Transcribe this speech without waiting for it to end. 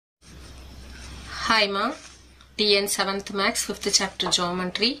Hi ma, TN 7th Max 5th chapter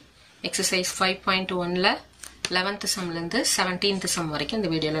geometry exercise 5.1 ல 11th sum ல இருந்து 17th sum வரைக்கும் இந்த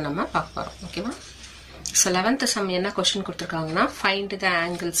வீடியோல நம்ம பார்க்க போறோம். ஓகேவா? So 11th sum என்ன question கொடுத்திருக்காங்கன்னா find the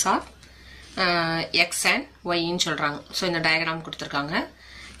angles of x and y ன்னு சொல்றாங்க. So இந்த டயகிராம் கொடுத்திருக்காங்க.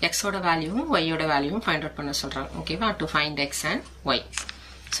 x ஓட வேல்யூவும் y ஓட வேல்யூவும் ஃபைண்ட் அவுட் பண்ண சொல்றாங்க. ஓகேவா? to find x and y.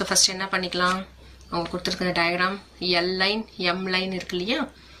 So first என்ன பண்ணிக்கலாம்? அவங்க கொடுத்திருக்கிற diagram L line M line இருக்கு இல்லையா?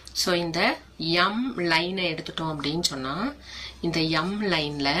 So இந்த M லைன் எடுத்துட்டோம் அப்படின்னு சொன்னா இந்த M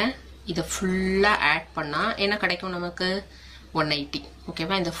லைன்ல இத ஃபுல்லா ஆட் பண்ணா என்ன கிடைக்கும் நமக்கு 180.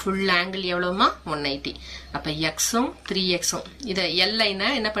 ஓகேவா? இந்த ஃபுல் ஆங்கிள் எவ்வளவுமா 180. அப்ப x உம் 3x உம் இத L லைனை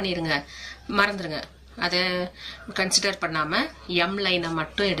என்ன பண்ணிருங்க மறந்துருங்க. அத கன்சிடர் பண்ணாம M லைனை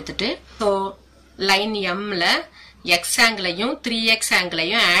மட்டும் எடுத்துட்டு சோ லைன் M ல x ஆங்கிளையும் 3x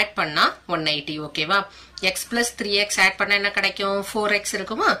ஆங்கிளையும் ஆட் பண்ணா 180. ஓகேவா? x plus 3x ஆட் பண்ணா என்ன கிடைக்கும் 4x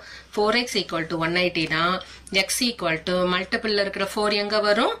இருக்குமா 4x equal to 180 னா x equal to multiple இருக்கிற 4 எங்க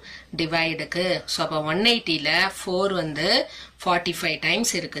வரும் டிவைடுக்கு. சோ அப்ப 180 ல 4 வந்து 45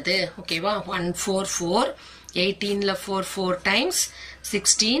 டைம்ஸ் இருக்குது. ஓகேவா? 144 18 ல 4 டைம்ஸ்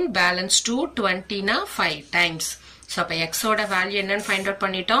 16 பேலன்ஸ் 2 20 னா 5 டைம்ஸ். சோ அப்ப x ஓட வேல்யூ என்னன்னு ஃபைண்ட் அவுட்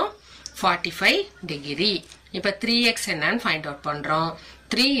பண்ணிட்டோம் 45 டிகிரி. இப்ப 3x என்னன்னு ஃபைண்ட் அவுட் பண்றோம்.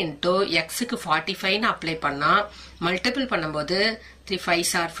 3 into x க்கு 45 ன்னு அப்ளை பண்ணா மல்டிபிள் பண்ணும்போது 3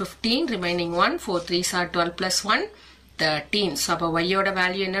 5s are 15 remaining 1 4 3s are 12 plus 1 13. So அப்ப y ஓட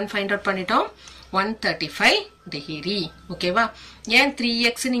வேல்யூ என்னன்னு ஃபைண்ட் அவுட் பண்ணிட்டோம் 135 டிகிரி. ஓகேவா? ஏன்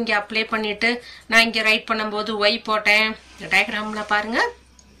 3x நீங்க அப்ளை பண்ணிட்டு நான் இங்க ரைட் பண்ணும்போது y போட்டேன். டயகிராம்ல பாருங்க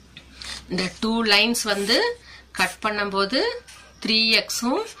இந்த 2 லைன்ஸ் வந்து கட் பண்ணும்போது 3x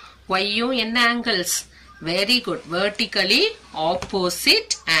உம் y உம் என்ன angles very good vertically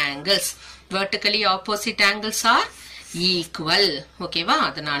opposite angles. Vertically opposite angles are equal. ஓகேவா?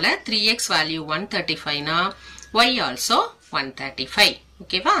 அதனால 3x value 135 னா y also 135.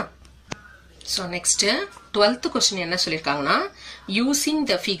 ஓகேவா? So next 12th question என்ன சொல்லிருக்காங்கன்னா using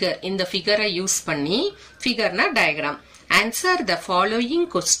the figure இந்த figure யூஸ் பண்ணி figure னா diagram answer the following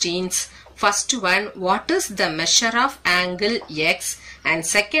questions. First one, what is the measure of angle x and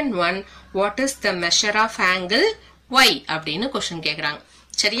second one, what is the measure of angle y அப்படின்னு question கேக்குறாங்க.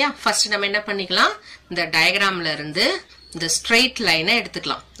 சரியா? First நம்ம என்ன பண்ணிக்கலாம் இந்த டயகிராம்ல இருந்து இந்த ஸ்ட்ரெயிட் லைனை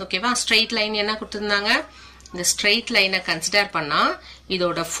எடுத்துக்கலாம். ஓகேவா? ஸ்ட்ரெயிட் லைன் என்ன கொடுத்திருந்தாங்க இந்த ஸ்ட்ரெயிட் லைனை கன்சிடர் பண்ணா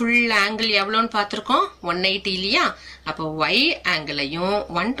இதோட ஃபுல் ஆங்கிள் எவ்வளவுன்னு பார்த்திருக்கோம் 180 இல்லையா? அப்ப y ஆங்கிளையும்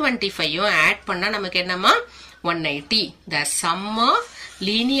 125 ஆட் பண்ணா நமக்கு என்னமா 180. The sum of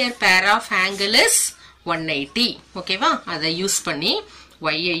linear pair of angle is 180. ஓகேவா? அதை யூஸ் பண்ணி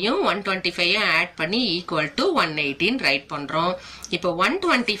y ஐயும் 125 ஆட் பண்ணி equal to 180 ரைட் பண்றோம். இப்போ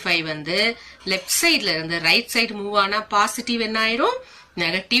 125 வந்து லெஃப்ட் சைடுல இருந்து ரைட் சைடு மூவ் ஆனா பாசிட்டிவ் என்ன ஆயிடும்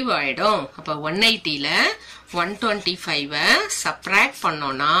நெகட்டிவ் ஆயிடும். அப்ப 180 ல 125 சப்ட்ராக்ட்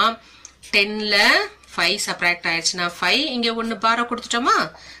பண்ணோம்னா 10 ல 5 சப்ட்ராக்ட் ஆயிடுச்சுன்னா 5 இங்க ஒன்னு பாரா கொடுத்துட்டோமா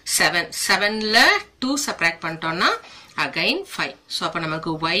 7 7ல 2 சப்ட்ராக்ட் பண்ணிட்டோம்னா அகைன் 5. சோ அப்ப நமக்கு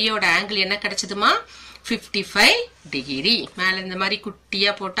y ஓட ஆங்கிள் என்ன கிடைச்சதுமா 55 டிகிரி. மேல இந்த மாதிரி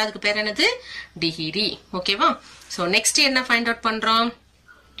குட்டியா போட்டா அதுக்கு பேர் என்னது டிகிரி. ஓகேவா? சோ நெக்ஸ்ட் என்ன ஃபைண்ட் அவுட் பண்றோம்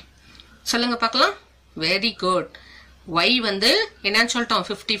சொல்லுங்க பார்க்கலாம். Very good. y வந்து என்னன்னு சொல்லிட்டோம்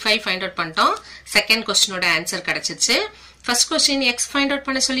 55 ஃபைண்ட் அவுட் பண்ணிட்டோம். செகண்ட் क्वेश्चनோட ஆன்சர் கிடைச்சிச்சு. First question x find out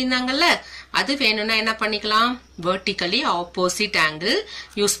பண்ண சொல்லிருந்தாங்கல்ல அது வேணும்னா என்ன பண்ணிக்கலாம் வெர்டிகலி ஆப்போசிட் ஆங்கிள்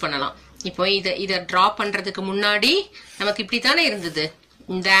யூஸ் பண்ணலாம். இப்போ இத டிரா பண்றதுக்கு முன்னாடி நமக்கு இப்படி தானே இருந்தது.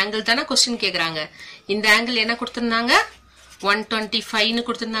 இந்த ஆங்கிள் தானே क्वेश्चन கேக்குறாங்க. இந்த ஆங்கிள் என்ன கொடுத்திருந்தாங்க 125 னு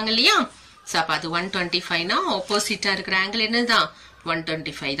கொடுத்திருந்தாங்க இல்லையா? சோ அப்ப அது 125 னா ஆப்போசிட்டா இருக்கிற ஆங்கிள் என்னதான்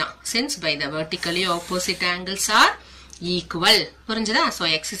 125 தான். since by the vertically opposite angles are equal. புரிஞ்சதா? So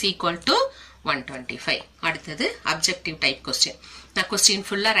x is equal to 125. அடுத்தது அப்ஜெக்டிவ் டைப் क्वेश्चन. நான் क्वेश्चन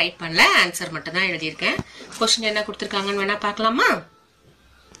ஃபுல்லா ரைட் பண்ணல ஆன்சர் மட்டும் தான் எழுதி இருக்கேன். क्वेश्चन என்ன கொடுத்திருக்காங்கன்னு வேணா பார்க்கலாமா?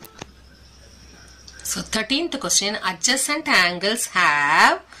 So 13th question, adjacent angles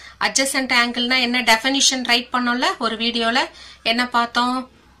have adjacent angle na enna definition write பண்ணோம்ல ஒரு வீடியோல என்ன பார்த்தோம்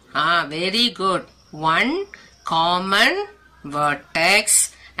very good one common vertex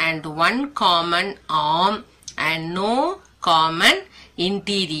and one common arm and no common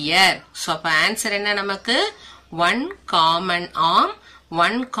interior. so அப்ப ஆன்சர் என்ன நமக்கு one common arm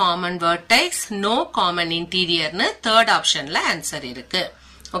one common vertex no common interior னு third ஆப்ஷன்ல ஆன்சர் இருக்கு.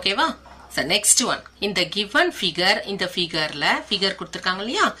 ஓகேவா? So next one, in the given figure, in the figureல figure கொடுத்திருக்காங்க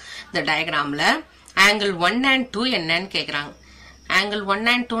இல்லையா இந்த டயகிராம்ல angle 1 and 2 என்னன்னு கேக்குறாங்க. angle 1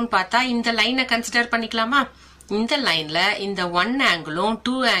 and 2 ன்னு பார்த்தா இந்த லைனை கன்சிடர் பண்ணிக்கலாமா? இந்த லைன்ல இந்த 1 ஆங்கிளும்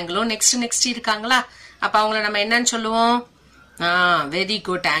 2 ஆங்கிளும் நெக்ஸ்ட் இருக்காங்களா? அப்ப அவங்கள நம்ம என்னன்னு சொல்லுவோம் Very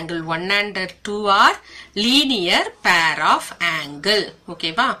good. Angle 1 and 2 are linear pair of angle.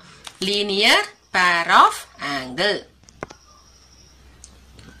 Okay va? Linear pair of angle.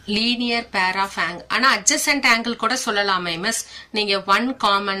 Linear pair of angle. ஆனா adjacent angle கூட சொல்லலாமே மிஸ். நீங்க one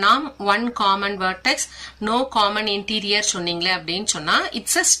common arm, one common vertex, no common interior சொன்னீங்களே அப்படின்னு சொன்னா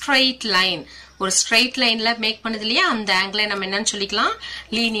it's a straight line. ஒரு straight lineல make பண்ணது இல்லையா அந்த angle நம்ம என்னன்னு சொல்லிக்கலாம்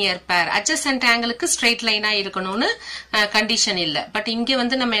linear pair. adjacent angleக்கு straight lineஆ இருக்கணும்னு கண்டிஷன் இல்ல. பட் இங்க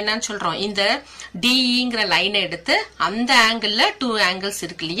வந்து நம்ம என்னன்னு சொல்றோம் இந்த DEங்கற லைன் எடுத்து அந்த angleல two angles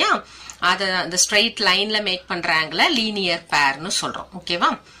இருக்கு இல்லையா அத அந்த straight lineல மேக் பண்ற angle linear pairனு சொல்றோம்.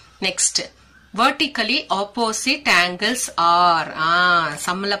 ஓகேவா? Next vertically opposite angles are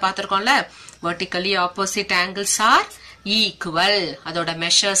சம்ல பாத்திருக்கோம்ல vertically opposite angles are equal. அதோட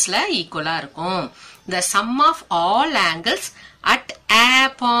measuresல equalஆ இருக்கும். The sum of all angles at a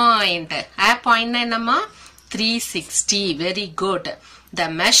point. A point என்னமா 360. Very good. The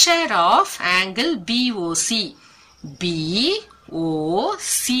measure of angle BOC.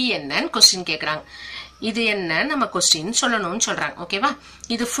 BOC என்னன்னு question கேக்குறாங்க. இது என்ன நம்ம क्वेश्चन சொல்லணும்னு சொல்றாங்க. ஓகேவா?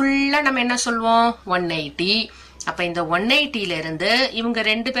 இது ஃபுல்லா நம்ம என்ன சொல்வோம் 180. அப்ப இந்த 180 ல இருந்து இவங்க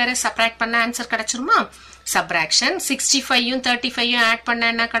ரெண்டு பேரை சப்ட்ராக்ட் பண்ண ஆன்சர் கிடைச்சிருமா? சப்ட்ராக்ஷன் 65யும் 35யும் ஆட் பண்ண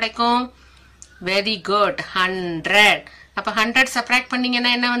என்ன கிடைக்கும்? Very good 100. அப்ப 100 சப்ட்ராக்ட்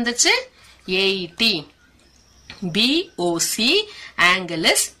பண்ணீங்கன்னா என்ன வந்துச்சு 80. BOC angle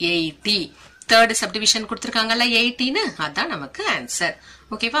is 80. Third subdivision கொடுத்திருக்காங்கல்ல 80ன்னு அதான் நமக்கு ஆன்சர்.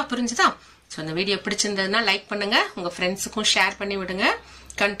 ஓகேவா? புரிஞ்சுதா? சோ இந்த வீடியோ பிடிச்சிருந்ததுன்னா லைக் பண்ணுங்க, உங்க ஃப்ரெண்ட்ஸுக்கும் ஷேர் பண்ணி விடுங்க.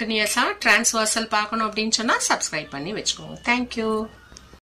 கண்டினியூஸா டிரான்ஸ்வர்சல் பார்க்கணும் அப்படின்னு சொன்னா சப்ஸ்கிரைப் பண்ணி வச்சுக்கோங்க. தேங்க்யூ.